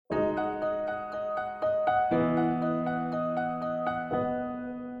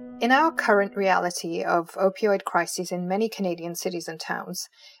In our current reality of opioid crises in many Canadian cities and towns,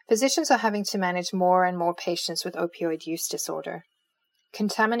 physicians are having to manage more and more patients with opioid use disorder.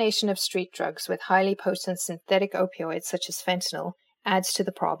 Contamination of street drugs with highly potent synthetic opioids such as fentanyl adds to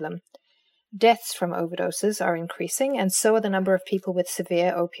the problem. Deaths from overdoses are increasing, and so are the number of people with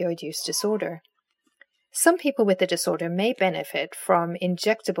severe opioid use disorder. Some people with the disorder may benefit from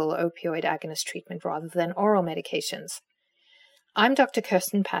injectable opioid agonist treatment rather than oral medications. I'm Dr.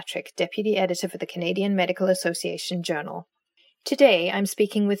 Kirsten Patrick, Deputy Editor for the Canadian Medical Association Journal. Today, I'm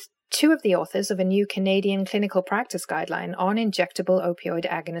speaking with two of the authors of a new Canadian clinical practice guideline on injectable opioid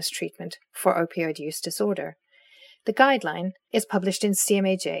agonist treatment for opioid use disorder. The guideline is published in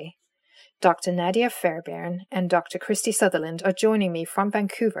CMAJ. Dr. Nadia Fairbairn and Dr. Christy Sutherland are joining me from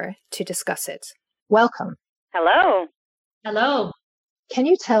Vancouver to discuss it. Welcome. Hello. Hello. Can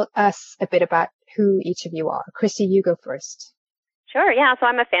you tell us a bit about who each of you are? Christy, you go first. Sure, yeah. So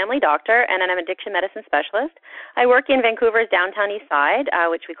I'm a family doctor and I'm an addiction medicine specialist. I work in Vancouver's downtown east side,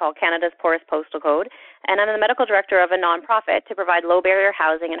 which we call Canada's poorest postal code, and I'm the medical director of a nonprofit to provide low-barrier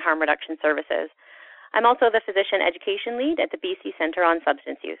housing and harm reduction services. I'm also the physician education lead at the BC Centre on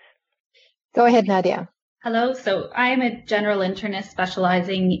Substance Use. Go ahead, Nadia. Hello. So I'm a general internist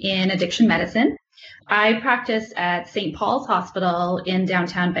specializing in addiction medicine. I practice at St. Paul's Hospital in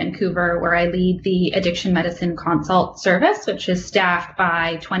downtown Vancouver, where I lead the Addiction Medicine Consult Service, which is staffed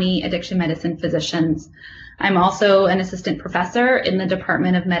by 20 addiction medicine physicians. I'm also an assistant professor in the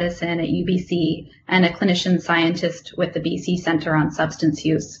Department of Medicine at UBC and a clinician scientist with the BC Centre on Substance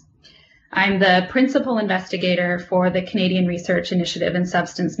Use. I'm the principal investigator for the Canadian Research Initiative in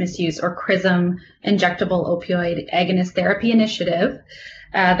Substance Misuse, or CRISM, Injectable Opioid Agonist Therapy Initiative.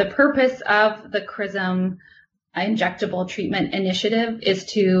 The purpose of the CRISM Injectable Treatment Initiative is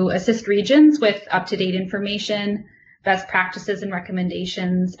to assist regions with up-to-date information, best practices and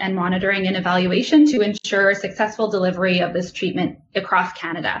recommendations, and monitoring and evaluation to ensure successful delivery of this treatment across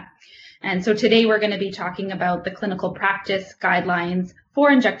Canada. And so today we're going to be talking about the clinical practice guidelines for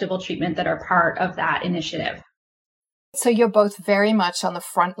injectable treatment that are part of that initiative. So you're both very much on the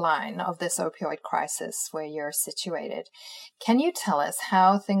front line of this opioid crisis where you're situated. Can you tell us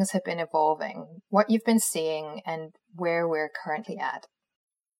how things have been evolving, what you've been seeing, and where we're currently at?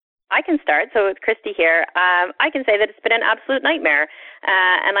 I can start. So it's Christy here. I can say that it's been an absolute nightmare.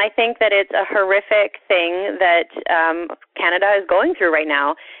 And I think that it's a horrific thing that Canada is going through right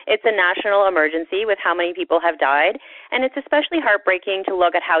now. It's a national emergency with how many people have died. And it's especially heartbreaking to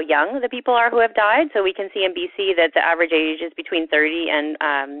look at how young the people are who have died. So we can see in BC that the average age is between 30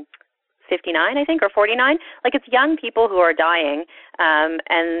 and 59, I think, or 49. Like, it's young people who are dying, and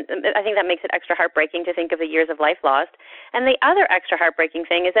I think that makes it extra heartbreaking to think of the years of life lost. And the other extra heartbreaking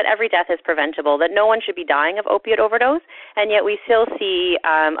thing is that every death is preventable, that no one should be dying of opiate overdose, and yet we still see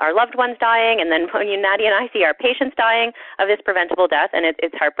our loved ones dying, and then when Nadia and I see our patients dying of this preventable death, and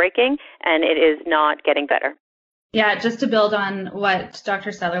it's heartbreaking, and it is not getting better. Yeah, just to build on what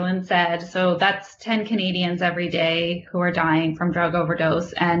Dr. Sutherland said, so that's 10 Canadians every day who are dying from drug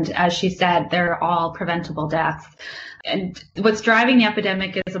overdose. And as she said, they're all preventable deaths. And what's driving the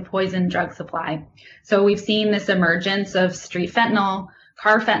epidemic is a poison drug supply. So we've seen this emergence of street fentanyl,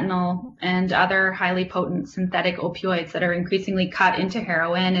 carfentanil, and other highly potent synthetic opioids that are increasingly cut into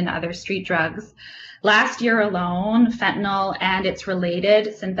heroin and other street drugs. Last year alone, fentanyl and its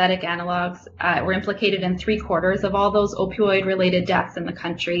related synthetic analogs were implicated in 3/4 of all those opioid-related deaths in the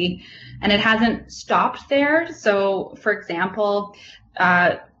country. And it hasn't stopped there. So, for example,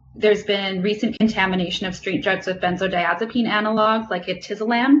 there's been recent contamination of street drugs with benzodiazepine analogs like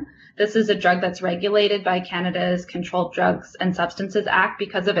etizolam. This is a drug that's regulated by Canada's Controlled Drugs and Substances Act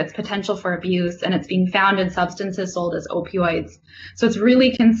because of its potential for abuse, and it's being found in substances sold as opioids. So it's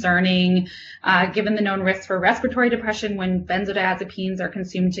really concerning, given the known risks for respiratory depression when benzodiazepines are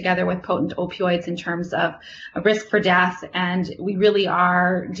consumed together with potent opioids in terms of a risk for death, and we really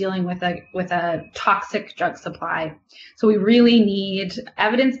are dealing with a toxic drug supply. So we really need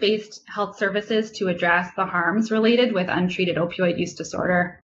evidence-based health services to address the harms related with untreated opioid use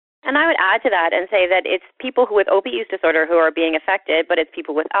disorder. And I would add to that and say that it's people with opiate use disorder who are being affected, but it's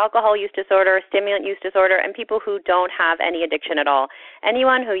people with alcohol use disorder, stimulant use disorder, and people who don't have any addiction at all.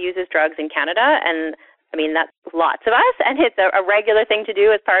 Anyone who uses drugs in Canada, and I mean, that's lots of us, and it's a regular thing to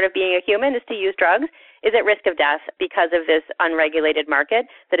do as part of being a human is to use drugs, is at risk of death because of this unregulated market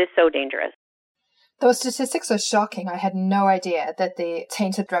that is so dangerous. Those statistics are shocking. I had no idea that the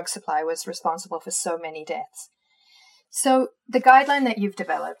tainted drug supply was responsible for so many deaths. So the guideline that you've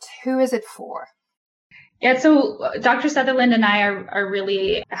developed, who is it for? Yeah, so Dr. Sutherland and I are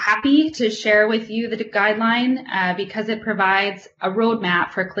really happy to share with you the guideline because it provides a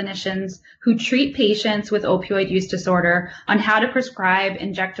roadmap for clinicians who treat patients with opioid use disorder on how to prescribe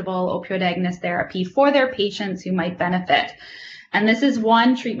injectable opioid agonist therapy for their patients who might benefit. And this is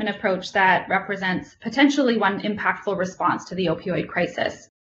one treatment approach that represents potentially one impactful response to the opioid crisis.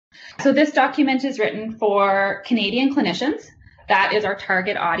 So this document is written for Canadian clinicians. That is our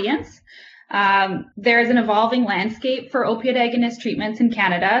target audience. There is an evolving landscape for opioid agonist treatments in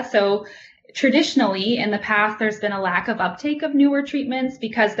Canada. So traditionally, in the past, there's been a lack of uptake of newer treatments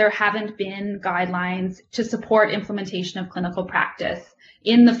because there haven't been guidelines to support implementation of clinical practice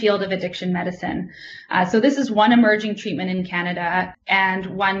in the field of addiction medicine. So this is one emerging treatment in Canada and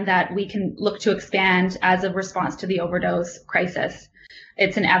one that we can look to expand as a response to the overdose crisis.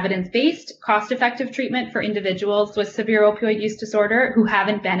 It's an evidence-based, cost-effective treatment for individuals with severe opioid use disorder who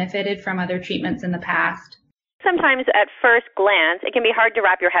haven't benefited from other treatments in the past. Sometimes at first glance, it can be hard to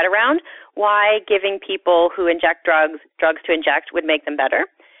wrap your head around why giving people who inject drugs to inject would make them better.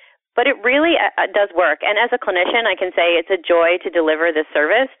 But it really does work. And as a clinician, I can say it's a joy to deliver this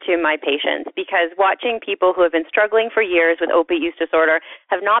service to my patients because watching people who have been struggling for years with opiate use disorder,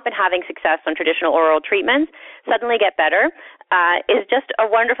 have not been having success on traditional oral treatments, suddenly get better is just a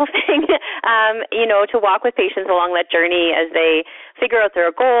wonderful thing, to walk with patients along that journey as they figure out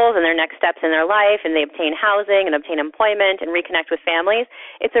their goals and their next steps in their life and they obtain housing and obtain employment and reconnect with families.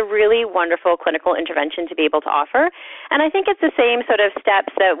 It's a really wonderful clinical intervention to be able to offer. And I think it's the same sort of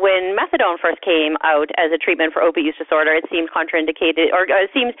steps that when methadone first came out as a treatment for opiate use disorder, it seemed contraindicated or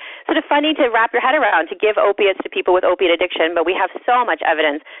it seemed sort of funny to wrap your head around to give opiates to people with opiate addiction, but we have so much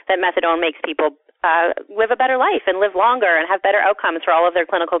evidence that methadone makes people live a better life and live longer and have better outcomes for all of their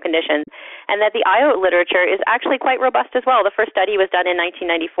clinical conditions, and that the IOT literature is actually quite robust as well. The first study was done in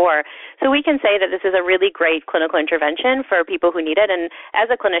 1994. So we can say that this is a really great clinical intervention for people who need it, and as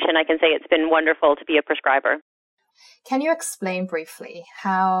a clinician, I can say it's been wonderful to be a prescriber. Can you explain briefly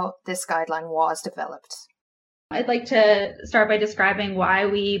how this guideline was developed? I'd like to start by describing why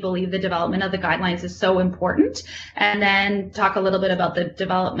we believe the development of the guidelines is so important, and then talk a little bit about the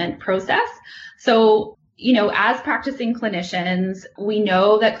development process. So, as practicing clinicians, we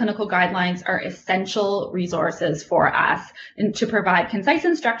know that clinical guidelines are essential resources for us and to provide concise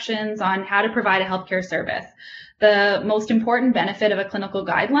instructions on how to provide a healthcare service. The most important benefit of a clinical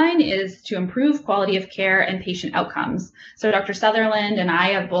guideline is to improve quality of care and patient outcomes. So Dr. Sutherland and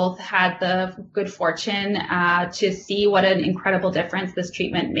I have both had the good fortune to see what an incredible difference this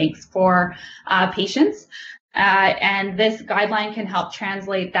treatment makes for patients. And this guideline can help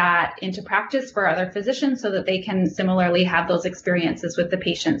translate that into practice for other physicians so that they can similarly have those experiences with the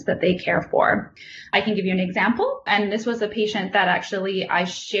patients that they care for. I can give you an example. And this was a patient that actually I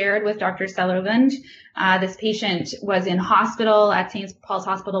shared with Dr. Sutherland. This patient was in hospital at St. Paul's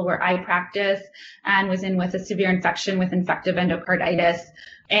Hospital where I practice and was in with a severe infection with infective endocarditis,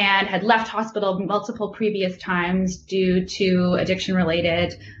 and had left hospital multiple previous times due to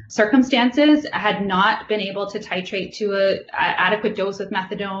addiction-related circumstances, had not been able to titrate to an adequate dose of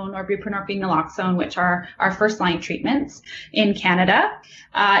methadone or buprenorphine naloxone, which are our first-line treatments in Canada,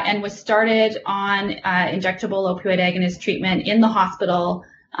 and was started on injectable opioid agonist treatment in the hospital,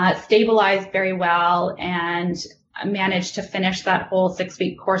 stabilized very well, and managed to finish that whole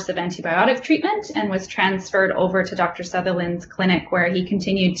 6-week course of antibiotic treatment and was transferred over to Dr. Sutherland's clinic, where he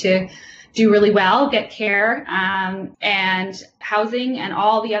continued to do really well, get care and housing and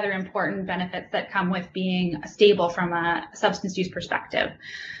all the other important benefits that come with being stable from a substance use perspective.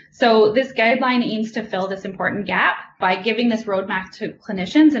 So this guideline aims to fill this important gap by giving this roadmap to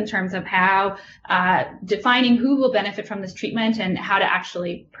clinicians in terms of how defining who will benefit from this treatment and how to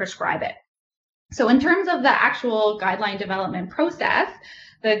actually prescribe it. So in terms of the actual guideline development process,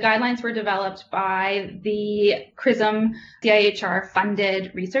 the guidelines were developed by the CRISM CIHR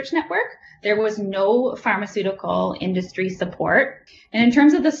funded research network. There was no pharmaceutical industry support. And in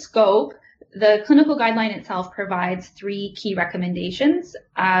terms of the scope, the clinical guideline itself provides 3 key recommendations.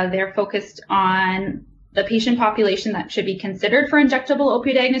 They're focused on the patient population that should be considered for injectable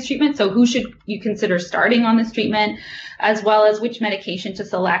opioid agonist treatment. So who should you consider starting on this treatment, as well as which medication to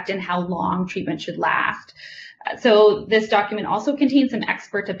select and how long treatment should last. So this document also contains some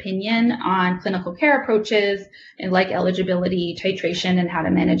expert opinion on clinical care approaches and like eligibility, titration, and how to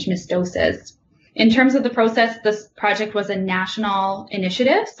manage missed doses. In terms of the process, this project was a national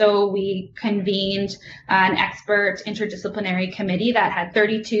initiative. So we convened an expert interdisciplinary committee that had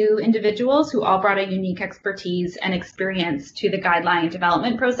 32 individuals who all brought a unique expertise and experience to the guideline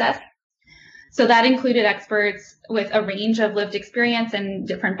development process. So that included experts with a range of lived experience and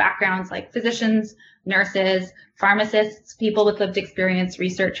different backgrounds like physicians, nurses, pharmacists, people with lived experience,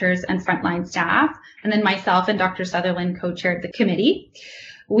 researchers, and frontline staff. And then myself and Dr. Sutherland co-chaired the committee.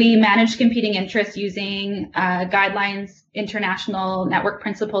 We managed competing interests using guidelines, international network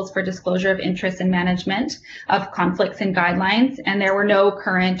principles for disclosure of interests and management of conflicts and guidelines. And there were no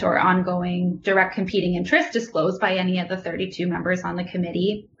current or ongoing direct competing interests disclosed by any of the 32 members on the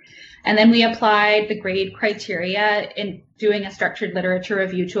committee. And then we applied the grade criteria in doing a structured literature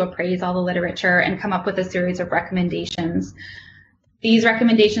review to appraise all the literature and come up with a series of recommendations. These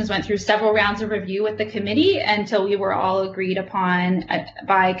recommendations went through several rounds of review with the committee until we were all agreed upon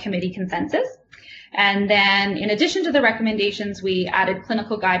by committee consensus. And then in addition to the recommendations, we added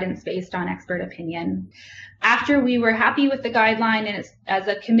clinical guidance based on expert opinion. After we were happy with the guideline, and as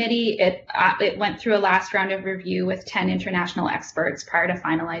a committee, it went through a last round of review with 10 international experts prior to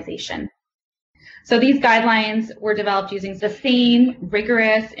finalization. So these guidelines were developed using the same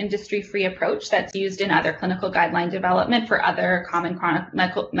rigorous industry-free approach that's used in other clinical guideline development for other common chronic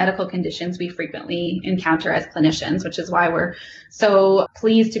medical conditions we frequently encounter as clinicians, which is why we're so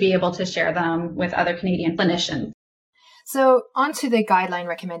pleased to be able to share them with other Canadian clinicians. So on to the guideline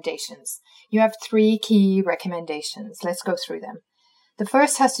recommendations. You have 3 key recommendations. Let's go through them. The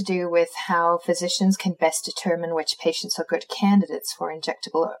first has to do with how physicians can best determine which patients are good candidates for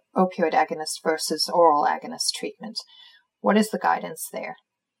injectable opioid agonist versus oral agonist treatment. What is the guidance there?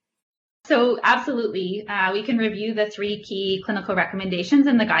 So absolutely, we can review the 3 key clinical recommendations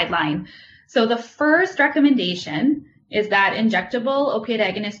in the guideline. So the first recommendation is that injectable opioid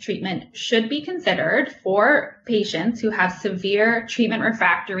agonist treatment should be considered for patients who have severe treatment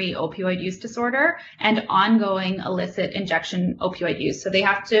refractory opioid use disorder and ongoing illicit injection opioid use. So they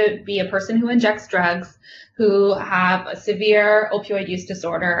have to be a person who injects drugs, who have a severe opioid use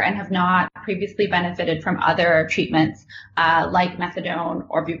disorder and have not previously benefited from other treatments like methadone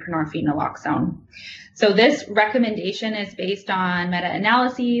or buprenorphine naloxone. So this recommendation is based on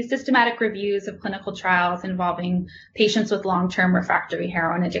meta-analyses, systematic reviews of clinical trials involving patients with long-term refractory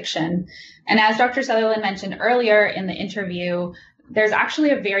heroin addiction. And as Dr. Sutherland mentioned earlier in the interview, there's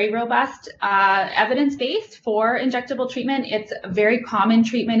actually a very robust evidence base for injectable treatment. It's a very common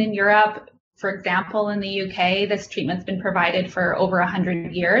treatment in Europe. For example, in the UK, this treatment's been provided for over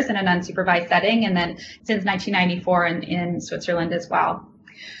 100 years in an unsupervised setting, and then since 1994 in Switzerland as well.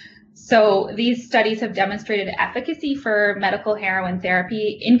 So these studies have demonstrated efficacy for medical heroin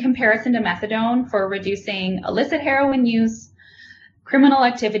therapy in comparison to methadone for reducing illicit heroin use, criminal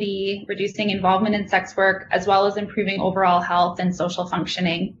activity, reducing involvement in sex work, as well as improving overall health and social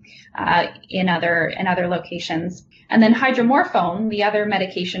functioning in other locations. And then hydromorphone, the other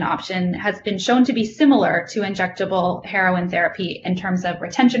medication option, has been shown to be similar to injectable heroin therapy in terms of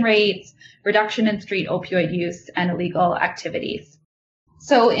retention rates, reduction in street opioid use, and illegal activities.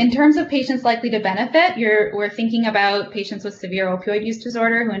 So in terms of patients likely to benefit, we're thinking about patients with severe opioid use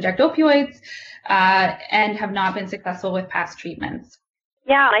disorder who inject opioids and have not been successful with past treatments.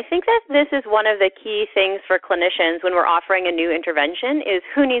 Yeah, I think that this is one of the key things for clinicians when we're offering a new intervention is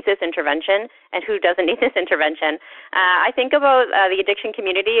who needs this intervention and who doesn't need this intervention. I think about the addiction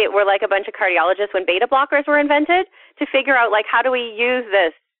community. We're like a bunch of cardiologists when beta blockers were invented to figure out, like, how do we use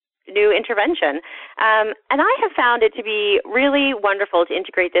this new intervention. And I have found it to be really wonderful to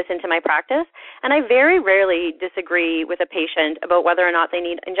integrate this into my practice. And I very rarely disagree with a patient about whether or not they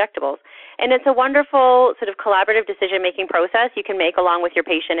need injectables. And it's a wonderful sort of collaborative decision-making process you can make along with your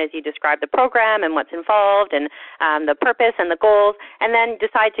patient as you describe the program and what's involved and the purpose and the goals, and then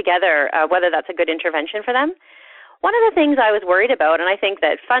decide together whether that's a good intervention for them. One of the things I was worried about, and I think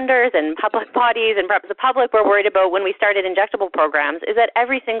that funders and public bodies and perhaps the public were worried about when we started injectable programs, is that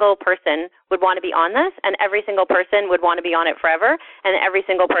every single person would want to be on this, and every single person would want to be on it forever, and every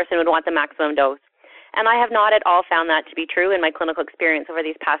single person would want the maximum dose. And I have not at all found that to be true in my clinical experience over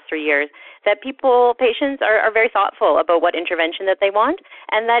these past 3 years, that patients are very thoughtful about what intervention that they want,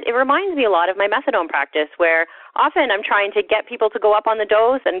 and that it reminds me a lot of my methadone practice, where often I'm trying to get people to go up on the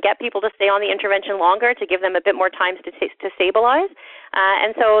dose and get people to stay on the intervention longer to give them a bit more time to stabilize.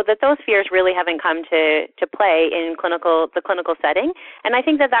 And so that those fears really haven't come to play in the clinical setting. And I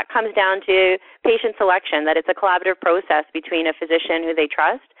think that comes down to patient selection, that it's a collaborative process between a physician who they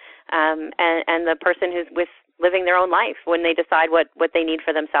trust and the person who's living their own life when they decide what they need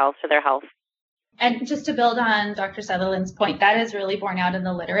for themselves, for their health. And just to build on Dr. Sutherland's point, that is really borne out in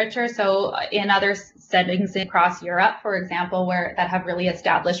the literature. So in other settings across Europe, for example, that have really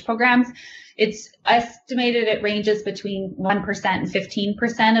established programs, It's estimated it ranges between 1% and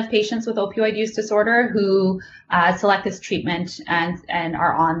 15% of patients with opioid use disorder who select this treatment and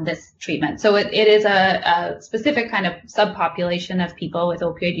are on this treatment. So it is a specific kind of subpopulation of people with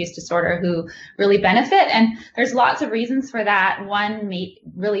opioid use disorder who really benefit. And there's lots of reasons for that. One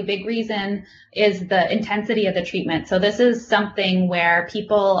really big reason is the intensity of the treatment. So this is something where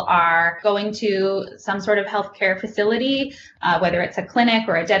people are going to some sort of healthcare facility, whether it's a clinic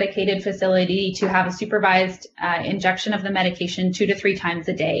or a dedicated facility, to have a supervised injection of the medication 2 to 3 times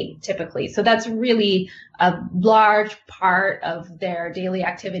a day, typically. So that's really a large part of their daily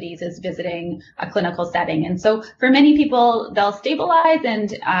activities, is visiting a clinical setting. And so for many people, they'll stabilize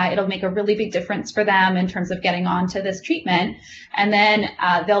and it'll make a really big difference for them in terms of getting onto this treatment. And then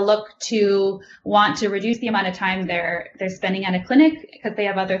they'll look to want to reduce the amount of time they're spending at a clinic because they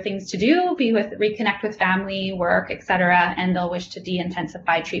have other things to do, reconnect with family, work, etc. And they'll wish to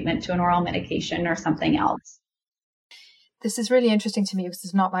de-intensify treatment to an oral medication or something else. This is really interesting to me because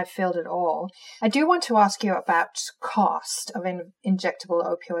it's not my field at all. I do want to ask you about cost of injectable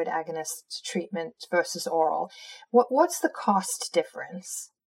opioid agonist treatment versus oral. What's the cost difference?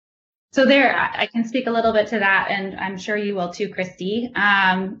 So there, I can speak a little bit to that, and I'm sure you will too, Christy.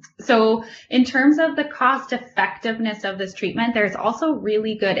 So in terms of the cost effectiveness of this treatment, there's also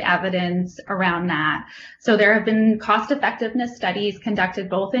really good evidence around that. So there have been cost effectiveness studies conducted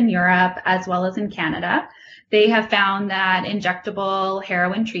both in Europe as well as in Canada. They have found that injectable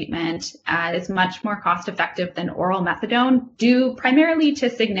heroin treatment is much more cost effective than oral methadone, due primarily to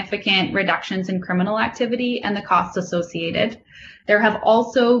significant reductions in criminal activity and the costs associated. There have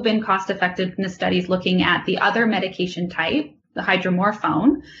also been cost effectiveness studies looking at the other medication type, the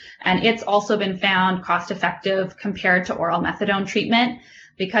hydromorphone, and it's also been found cost effective compared to oral methadone treatment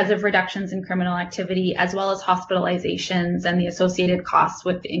because of reductions in criminal activity, as well as hospitalizations and the associated costs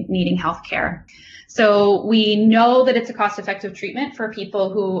with needing health care. So we know that it's a cost-effective treatment for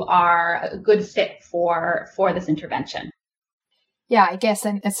people who are a good fit for this intervention. Yeah, I guess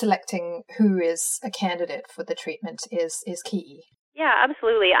and selecting who is a candidate for the treatment is key. Yeah,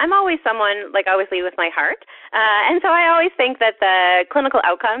 absolutely. I'm always someone, I always lead with my heart. And so I always think that the clinical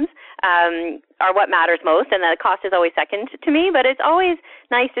outcomes are what matters most, and the cost is always second to me. But it's always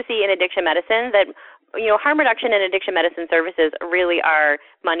nice to see in addiction medicine that, harm reduction and addiction medicine services really are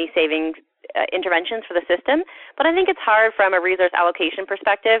money-saving interventions for the system. But I think it's hard from a resource allocation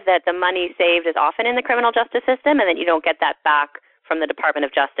perspective that the money saved is often in the criminal justice system and that you don't get that back from the Department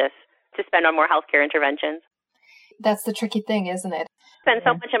of Justice to spend on more healthcare interventions. That's the tricky thing, isn't it? I spend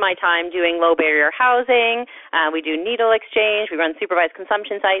so much of my time doing low barrier housing. We do needle exchange. We run supervised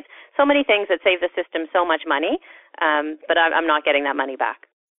consumption sites. So many things that save the system so much money, but I'm not getting that money back.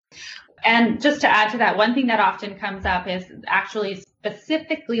 And just to add to that, one thing that often comes up is actually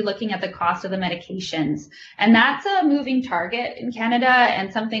specifically looking at the cost of the medications. And that's a moving target in Canada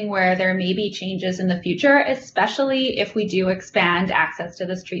and something where there may be changes in the future, especially if we do expand access to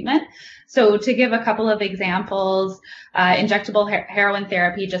this treatment. So to give a couple of examples, injectable heroin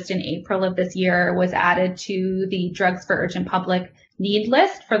therapy just in April of this year was added to the Drugs for Urgent Public Need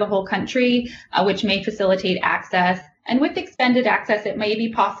list for the whole country, which may facilitate access. And with expanded access, it may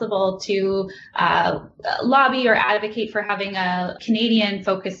be possible to lobby or advocate for having a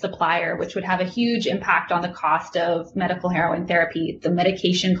Canadian-focused supplier, which would have a huge impact on the cost of medical heroin therapy, the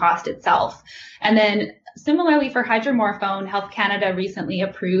medication cost itself. And then similarly for hydromorphone, Health Canada recently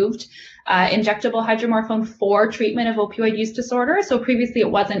approved injectable hydromorphone for treatment of opioid use disorder. So previously it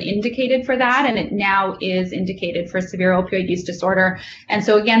wasn't indicated for that, and it now is indicated for severe opioid use disorder. And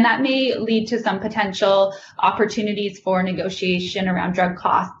so again, that may lead to some potential opportunities for negotiation around drug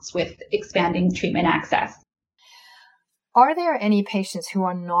costs with expanding treatment access. Are there any patients who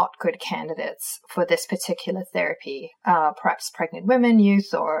are not good candidates for this particular therapy, perhaps pregnant women,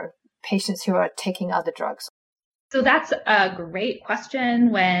 youth, or patients who are taking other drugs? So that's a great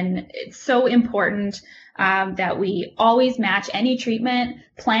question when it's so important that we always match any treatment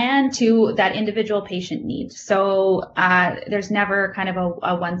plan to that individual patient need. So there's never kind of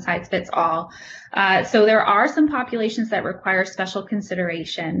a one size fits all. So there are some populations that require special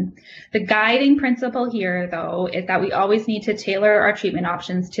consideration. The guiding principle here, though, is that we always need to tailor our treatment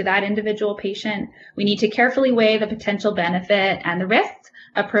options to that individual patient. We need to carefully weigh the potential benefit and the risks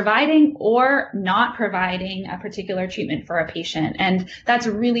of providing or not providing a particular treatment for a patient. And that's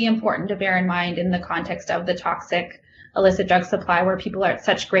really important to bear in mind in the context of the toxic illicit drug supply, where people are at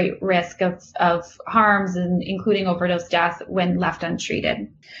such great risk of harms, and including overdose death when left untreated.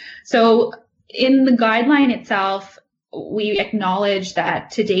 So in the guideline itself, we acknowledge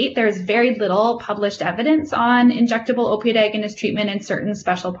that to date, there's very little published evidence on injectable opioid agonist treatment in certain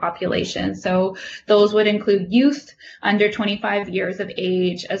special populations. So those would include youth under 25 years of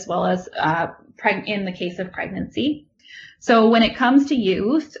age, as well as in the case of pregnancy. So when it comes to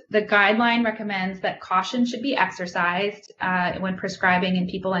youth, the guideline recommends that caution should be exercised when prescribing in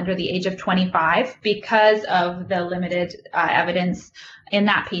people under the age of 25 because of the limited evidence in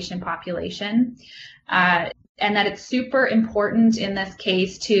that patient population. And that it's super important in this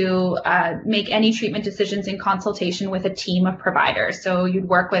case to make any treatment decisions in consultation with a team of providers. So you'd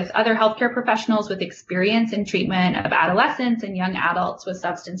work with other healthcare professionals with experience in treatment of adolescents and young adults with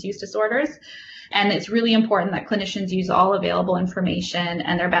substance use disorders. And it's really important that clinicians use all available information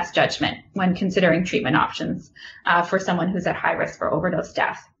and their best judgment when considering treatment options for someone who's at high risk for overdose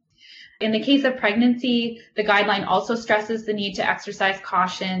death. In the case of pregnancy, the guideline also stresses the need to exercise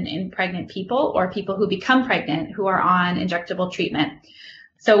caution in pregnant people or people who become pregnant who are on injectable treatment.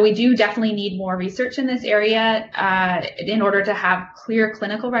 So we do definitely need more research in this area in order to have clear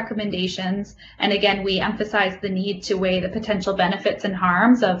clinical recommendations. And again, we emphasize the need to weigh the potential benefits and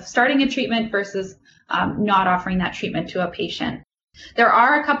harms of starting a treatment versus not offering that treatment to a patient. There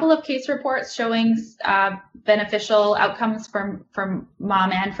are a couple of case reports showing beneficial outcomes from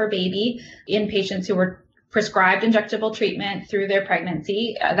mom and for baby in patients who were prescribed injectable treatment through their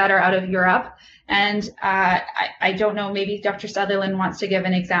pregnancy that are out of Europe. And I don't know, maybe Dr. Sutherland wants to give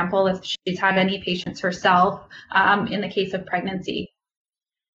an example if she's had any patients herself in the case of pregnancy.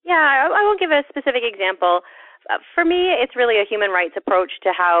 Yeah, I won't give a specific example. For me, it's really a human rights approach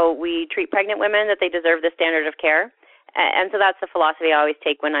to how we treat pregnant women, that they deserve the standard of care. And so that's the philosophy I always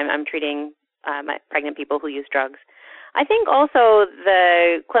take when I'm treating my pregnant people who use drugs. I think also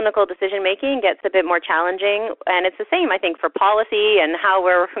the clinical decision-making gets a bit more challenging, and it's the same, I think, for policy and how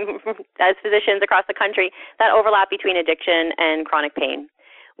we're, as physicians across the country, that overlap between addiction and chronic pain,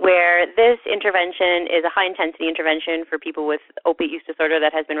 where this intervention is a high-intensity intervention for people with opiate use disorder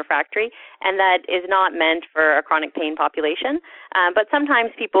that has been refractory, and that is not meant for a chronic pain population. But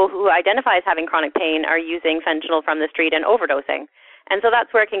sometimes people who identify as having chronic pain are using fentanyl from the street and overdosing. And so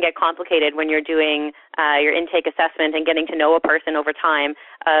that's where it can get complicated when you're doing your intake assessment and getting to know a person over time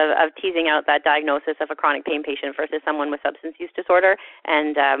of teasing out that diagnosis of a chronic pain patient versus someone with substance use disorder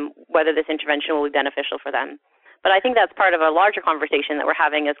and whether this intervention will be beneficial for them. But I think that's part of a larger conversation that we're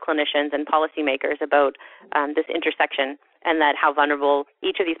having as clinicians and policymakers about this intersection and that how vulnerable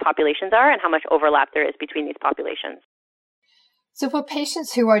each of these populations are and how much overlap there is between these populations. So for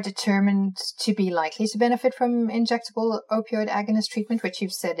patients who are determined to be likely to benefit from injectable opioid agonist treatment, which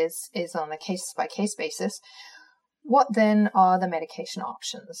you've said is on a case-by-case basis, what then are the medication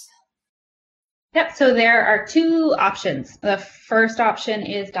options? Yep, so there are two options. The first option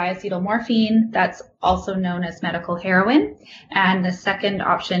is diacetylmorphine, that's also known as medical heroin, and the second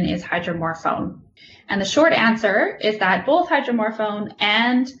option is hydromorphone. And the short answer is that both hydromorphone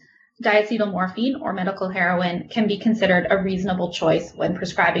and diacetylmorphine or medical heroin can be considered a reasonable choice when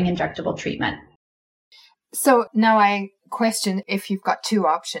prescribing injectable treatment. So now I question, if you've got two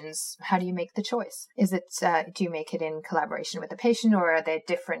options, how do you make the choice? Is it, do you make it in collaboration with the patient, or are there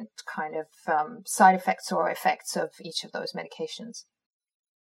different kind of side effects or effects of each of those medications?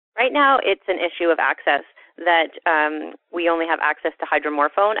 Right now, it's an issue of access, that we only have access to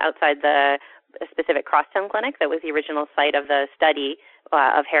hydromorphone outside the specific Crosstown clinic that was the original site of the study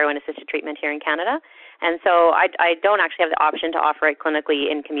of heroin-assisted treatment here in Canada. And so I don't actually have the option to offer it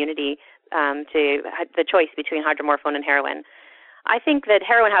clinically in community to the choice between hydromorphone and heroin. I think that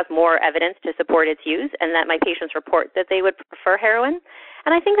heroin has more evidence to support its use and that my patients report that they would prefer heroin.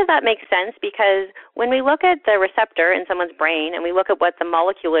 And I think that that makes sense because when we look at the receptor in someone's brain and we look at what the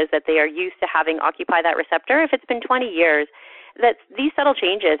molecule is that they are used to having occupy that receptor, if it's been 20 years, that these subtle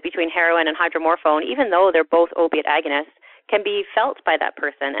changes between heroin and hydromorphone, even though they're both opiate agonists, can be felt by that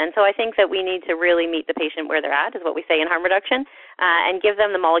person. And so I think that we need to really meet the patient where they're at, is what we say in harm reduction, and give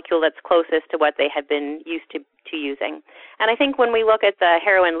them the molecule that's closest to what they have been used to using. And I think when we look at the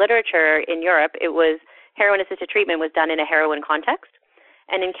heroin literature in Europe, it was heroin-assisted treatment was done in a heroin context.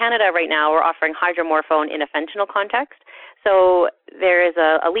 And in Canada right now, we're offering hydromorphone in a fentanyl context. So there is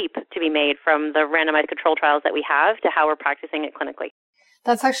a leap to be made from the randomized control trials that we have to how we're practicing it clinically.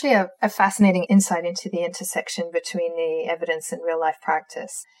 That's actually a fascinating insight into the intersection between the evidence and real-life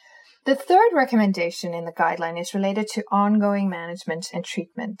practice. The third recommendation in the guideline is related to ongoing management and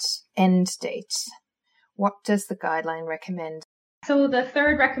treatment end dates. What does the guideline recommend? So the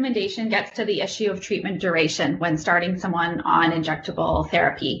third recommendation gets to the issue of treatment duration when starting someone on injectable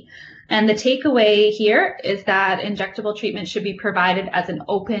therapy. And the takeaway here is that injectable treatment should be provided as an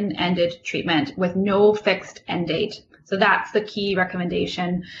open-ended treatment with no fixed end date. So that's the key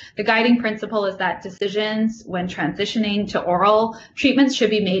recommendation. The guiding principle is that decisions when transitioning to oral treatments should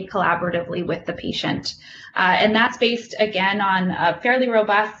be made collaboratively with the patient. And that's based, again, on fairly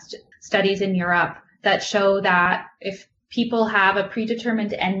robust studies in Europe that show that if people have a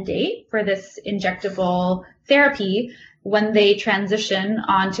predetermined end date for this injectable therapy, when they transition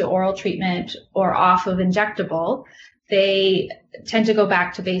onto oral treatment or off of injectable, they tend to go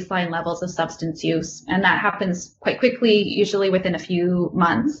back to baseline levels of substance use. And that happens quite quickly, usually within a few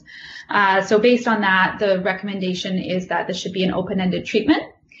months. So based on that, the recommendation is that this should be an open-ended treatment.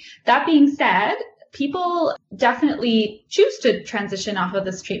 That being said, people definitely choose to transition off of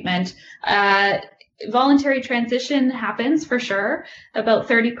this treatment. Voluntary transition happens for sure. About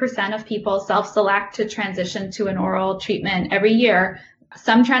 30% of people self-select to transition to an oral treatment every year.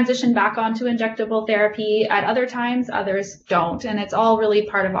 Some transition back onto injectable therapy at other times, others don't. And it's all really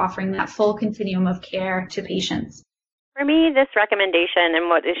part of offering that full continuum of care to patients. For me, this recommendation and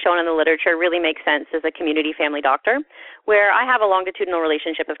what is shown in the literature really makes sense as a community family doctor, where I have a longitudinal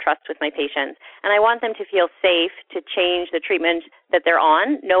relationship of trust with my patients, and I want them to feel safe to change the treatment that they're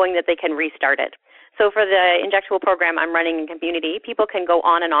on, knowing that they can restart it. So for the injectable program I'm running in community, people can go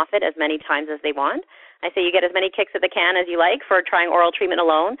on and off it as many times as they want. I say you get as many kicks at the can as you like for trying oral treatment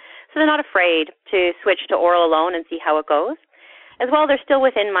alone, so they're not afraid to switch to oral alone and see how it goes. As well, they're still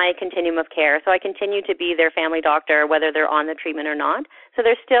within my continuum of care, so I continue to be their family doctor whether they're on the treatment or not. So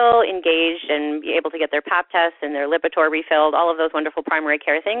they're still engaged and be able to get their Pap tests and their Lipitor refilled, all of those wonderful primary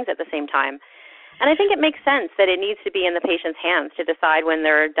care things at the same time. And I think it makes sense that it needs to be in the patient's hands to decide when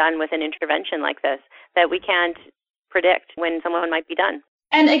they're done with an intervention like this, that we can't predict when someone might be done.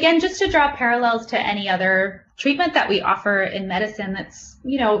 And again, just to draw parallels to any other treatment that we offer in medicine, that's,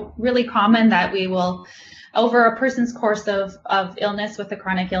 really common that we will, over a person's course of illness with a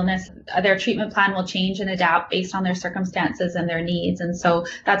chronic illness, their treatment plan will change and adapt based on their circumstances and their needs. And so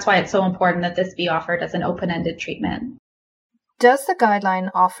that's why it's so important that this be offered as an open-ended treatment. Does the guideline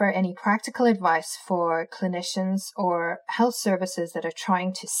offer any practical advice for clinicians or health services that are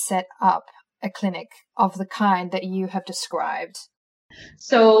trying to set up a clinic of the kind that you have described?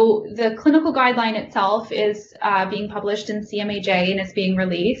 So the clinical guideline itself is being published in CMAJ and is being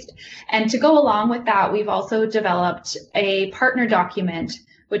released. And to go along with that, we've also developed a partner document,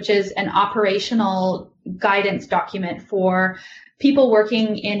 which is an operational guidance document for people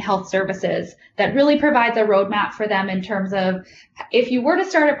working in health services that really provides a roadmap for them in terms of, if you were to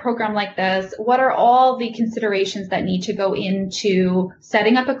start a program like this, what are all the considerations that need to go into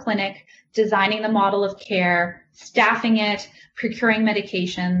setting up a clinic, designing the model of care, staffing it, procuring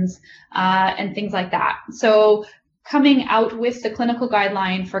medications, and things like that. So coming out with the clinical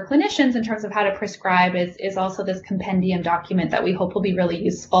guideline for clinicians in terms of how to prescribe is also this compendium document that we hope will be really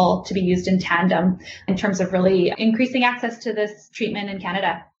useful to be used in tandem in terms of really increasing access to this treatment in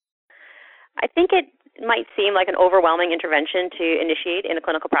Canada. I think it might seem like an overwhelming intervention to initiate in a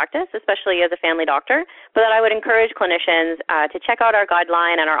clinical practice, especially as a family doctor, but I would encourage clinicians to check out our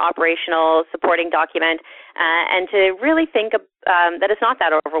guideline and our operational supporting document and to really think that it's not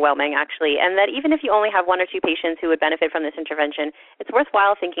that overwhelming, actually, and that even if you only have one or two patients who would benefit from this intervention, it's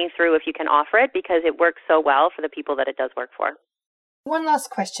worthwhile thinking through if you can offer it because it works so well for the people that it does work for. One last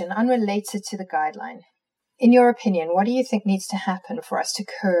question, unrelated to the guideline. In your opinion, what do you think needs to happen for us to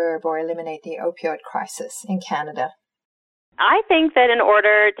curb or eliminate the opioid crisis in Canada? I think that in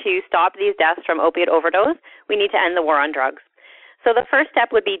order to stop these deaths from opiate overdose, we need to end the war on drugs. So the first step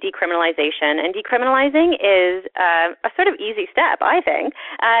would be decriminalization, and decriminalizing is a sort of easy step, I think,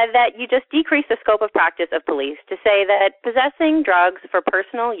 that you just decrease the scope of practice of police to say that possessing drugs for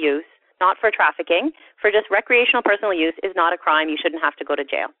personal use, not for trafficking, for just recreational personal use is not a crime. You shouldn't have to go to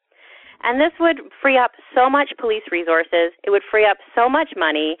jail. And this would free up so much police resources. It would free up so much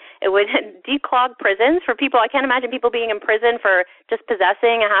money. It would declog prisons for people. I can't imagine people being in prison for just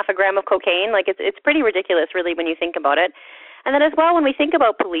possessing a half a gram of cocaine. Like, it's pretty ridiculous, really, when you think about it. And then as well, when we think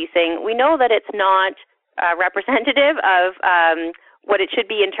about policing, we know that it's not representative of what it should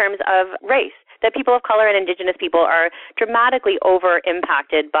be in terms of race, that people of color and Indigenous people are dramatically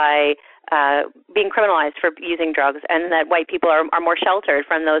over-impacted by being criminalized for using drugs, and that white people are more sheltered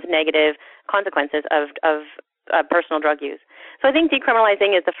from those negative consequences of personal drug use. So I think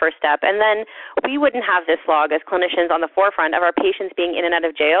decriminalizing is the first step. And then we wouldn't have this log as clinicians on the forefront of our patients being in and out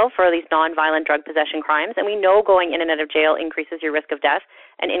of jail for these nonviolent drug possession crimes. And we know going in and out of jail increases your risk of death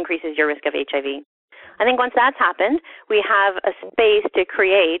and increases your risk of HIV. I think once that's happened, we have a space to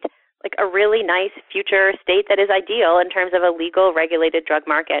create like a really nice future state that is ideal in terms of a legal, regulated drug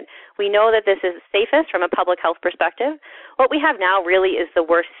market. We know that this is safest from a public health perspective. What we have now really is the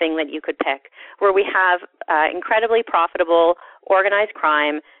worst thing that you could pick, where we have incredibly profitable, organized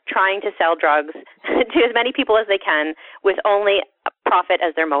crime trying to sell drugs to as many people as they can with only profit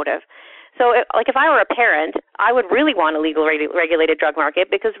as their motive. So if I were a parent, I would really want a legal regulated drug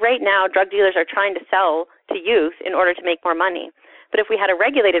market, because right now drug dealers are trying to sell to youth in order to make more money. But if we had a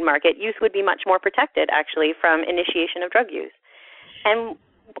regulated market, youth would be much more protected, actually, from initiation of drug use. And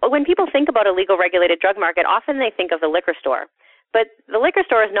when people think about a legal regulated drug market, often they think of the liquor store. But the liquor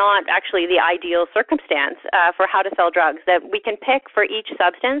store is not actually the ideal circumstance for how to sell drugs, that we can pick for each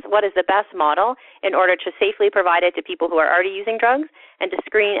substance what is the best model in order to safely provide it to people who are already using drugs and to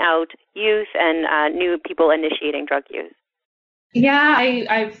screen out youth and new people initiating drug use. Yeah,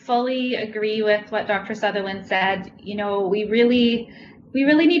 I fully agree with what Dr. Sutherland said. You know, we really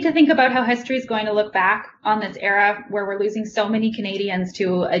need to think about how history is going to look back on this era where we're losing so many Canadians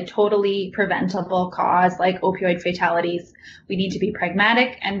to a totally preventable cause like opioid fatalities. We need to be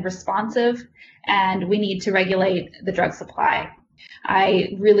pragmatic and responsive, and we need to regulate the drug supply.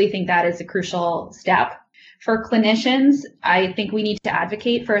 I really think that is a crucial step. For clinicians, I think we need to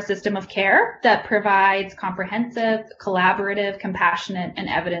advocate for a system of care that provides comprehensive, collaborative, compassionate, and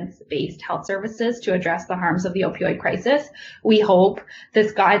evidence-based health services to address the harms of the opioid crisis. We hope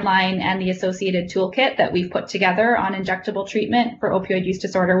this guideline and the associated toolkit that we've put together on injectable treatment for opioid use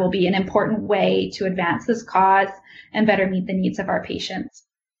disorder will be an important way to advance this cause and better meet the needs of our patients.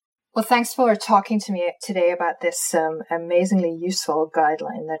 Well, thanks for talking to me today about this amazingly useful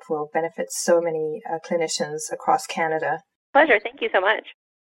guideline that will benefit so many clinicians across Canada. Pleasure. Thank you so much.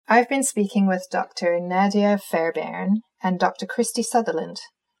 I've been speaking with Dr. Nadia Fairbairn and Dr. Christy Sutherland.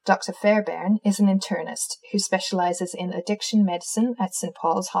 Dr. Fairbairn is an internist who specializes in addiction medicine at St.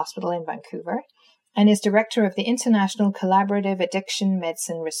 Paul's Hospital in Vancouver and is director of the International Collaborative Addiction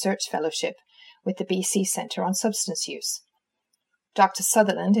Medicine Research Fellowship with the BC Centre on Substance Use. Dr.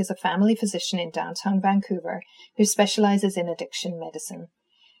 Sutherland is a family physician in downtown Vancouver who specializes in addiction medicine.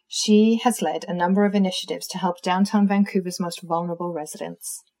 She has led a number of initiatives to help downtown Vancouver's most vulnerable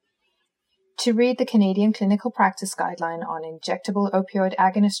residents. To read the Canadian Clinical Practice Guideline on injectable opioid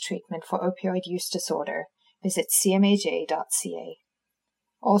agonist treatment for opioid use disorder, visit cmaj.ca.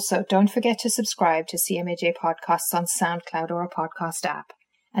 Also, don't forget to subscribe to CMAJ podcasts on SoundCloud or a podcast app,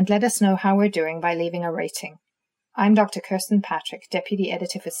 and let us know how we're doing by leaving a rating. I'm Dr. Kirsten Patrick, Deputy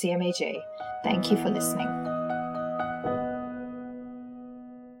Editor for CMAJ. Thank you for listening.